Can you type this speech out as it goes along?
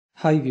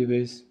Hi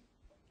viewers,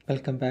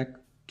 welcome back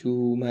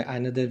to my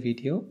another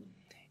video.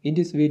 In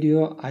this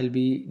video, I'll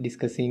be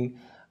discussing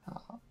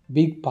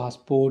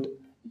BigPassport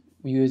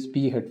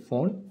USB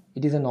headphone.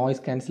 It is a noise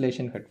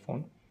cancellation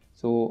headphone.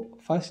 So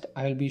first,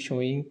 I'll be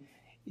showing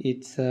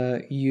its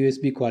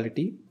USB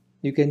quality.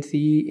 You can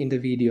see in the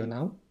video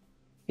now.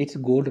 It's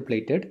gold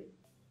plated.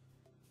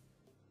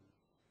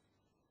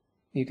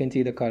 You can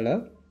see the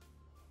color.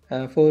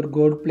 For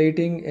gold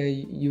plating,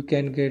 you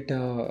can get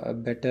a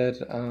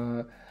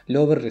better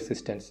lower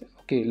resistance.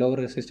 Okay, lower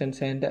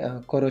resistance and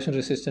corrosion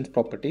resistance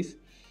properties.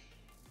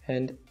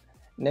 And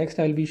next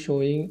I'll be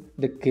showing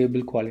the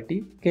cable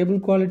quality.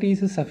 Cable quality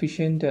is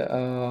sufficient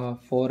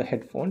for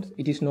headphones.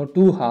 It is not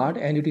too hard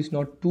and it is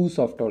not too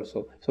soft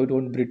also, so it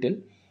won't brittle.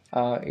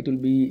 It will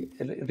be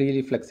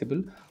really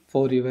flexible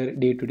for your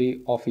day-to-day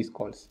office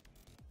calls.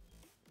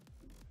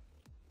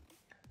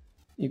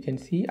 You can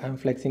see I'm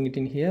flexing it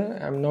in here.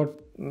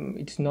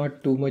 It's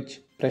not too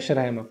much pressure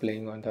I am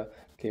applying on the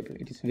cable.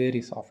 It is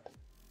very soft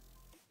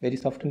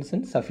in the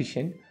sense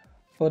sufficient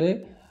for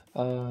a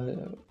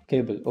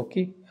cable,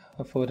 okay,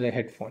 for a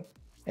headphone.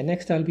 And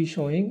next I'll be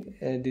showing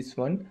this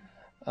one,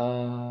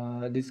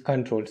 these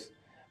controls.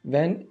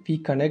 When we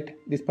connect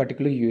this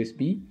particular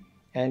USB,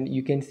 and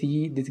you can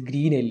see this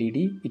green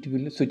LED, it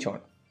will switch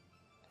on.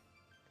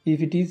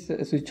 If it is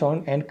switch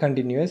on and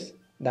continuous,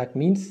 that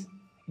means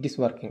it is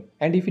working.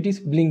 And if it is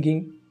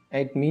blinking,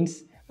 it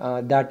means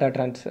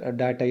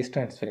data is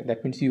transferring.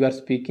 That means you are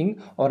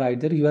speaking or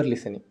either you are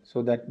listening.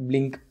 So that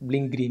blink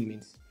green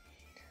means.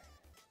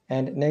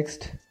 And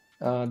next,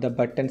 the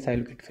buttons I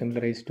will get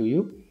familiarized to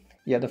you.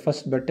 Yeah, the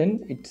first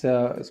button, it's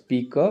a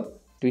speaker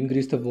to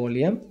increase the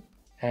volume,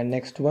 and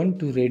next one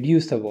to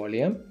reduce the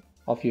volume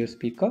of your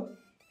speaker.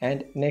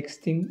 And next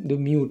thing, the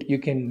mute. You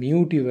can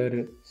mute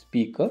your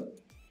speaker.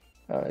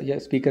 Yeah,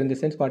 speaker in the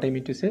sense, what I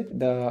mean to say,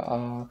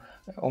 the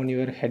on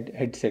your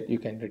headset you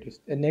can reduce.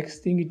 The next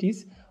thing, it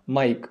is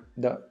mic,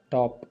 the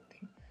top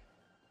thing.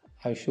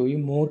 I'll show you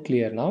more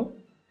clear now.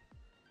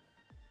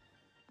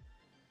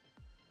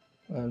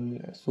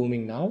 I'm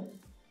zooming now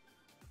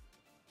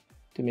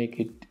to make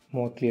it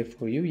more clear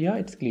for you. Yeah,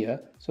 it's clear.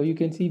 So you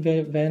can see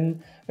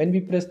when we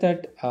press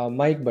that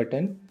mic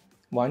button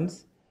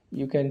once,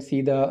 you can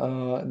see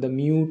the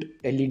mute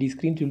LED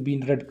screen will be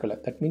in red color.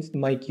 That means the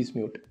mic is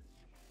mute.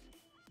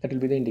 That will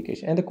be the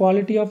indication. And the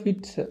quality of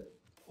it's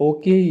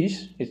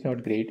okay-ish. It's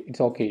not great, it's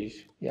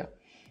okay-ish. Yeah.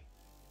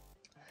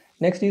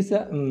 Next is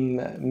the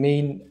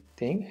main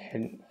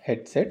thing,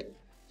 headset.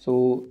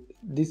 So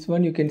this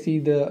one, you can see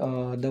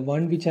the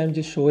one which I'm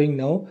just showing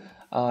now.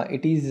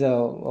 It is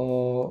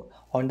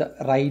on the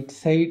right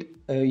side.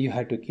 You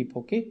have to keep,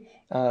 okay,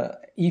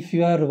 if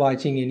you are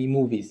watching any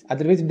movies.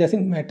 Otherwise it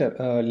doesn't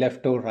matter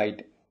left or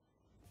right.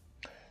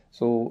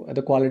 So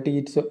the quality,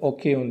 it's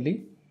okay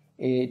only.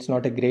 It's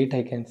not a great,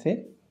 I can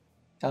say.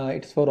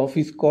 It's for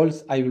office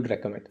calls, I would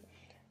recommend.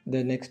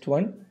 The next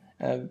one,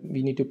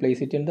 we need to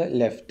place it in the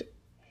left.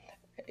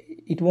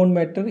 It won't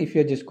matter if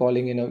you're just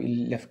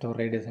calling, left or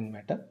right, doesn't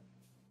matter.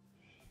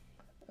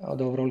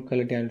 The overall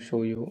quality I'll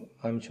show you.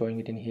 I'm showing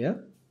it in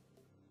here.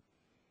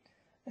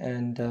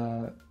 And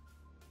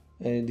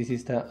this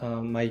is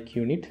the mic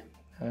unit,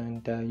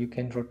 and you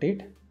can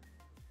rotate.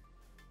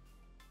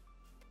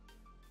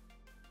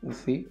 You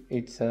see,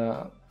 it's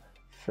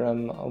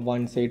from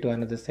one side to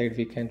another side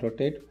we can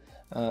rotate.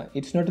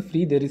 It's not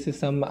free. There is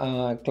some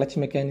clutch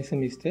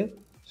mechanism is there,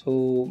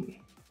 so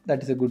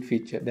that is a good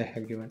feature they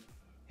have given.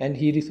 And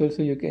here is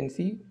also, you can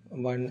see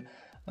one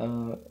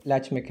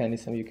latch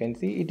mechanism. You can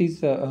see it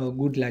is a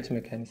good latch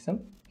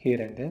mechanism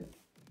here and there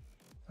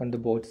on the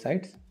both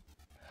sides.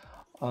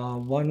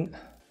 One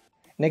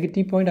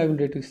negative point I would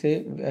like to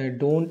say,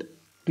 don't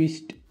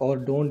twist or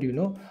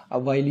don't,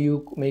 while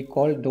you make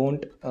call,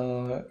 don't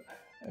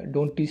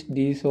twist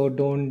this or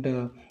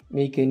don't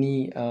make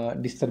any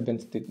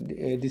disturbance.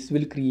 This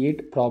will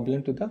create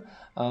problem to the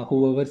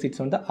whoever sits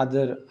on the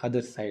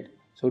other side.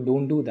 So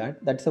don't do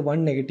that. That's the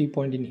one negative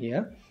point in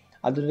here.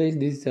 Otherwise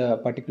this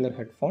particular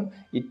headphone,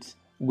 it's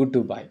good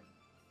to buy.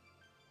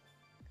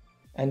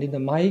 And in the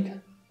mic,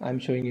 I'm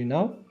showing you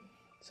now.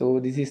 So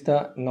this is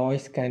the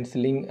noise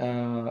cancelling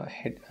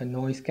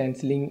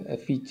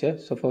feature.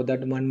 So for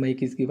that, one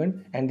mic is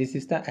given, and this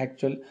is the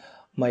actual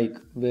mic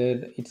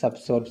where it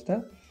absorbs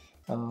the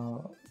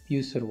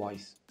user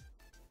voice.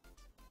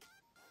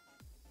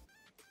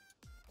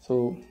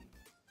 So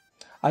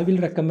I will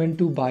recommend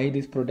to buy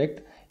this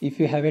product if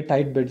you have a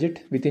tight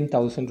budget within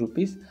 1000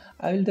 rupees.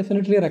 I will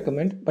definitely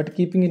recommend, but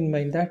keeping in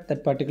mind that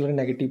particular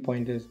negative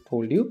point is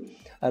told you,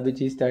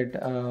 which is that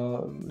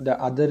the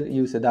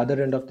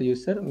other end of the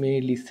user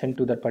may listen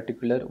to that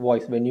particular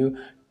voice when you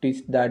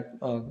twist that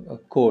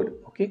code.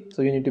 Okay,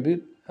 so you need to be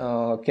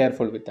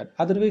careful with that.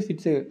 Otherwise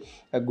it's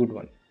a good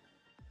one.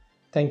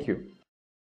 Thank you.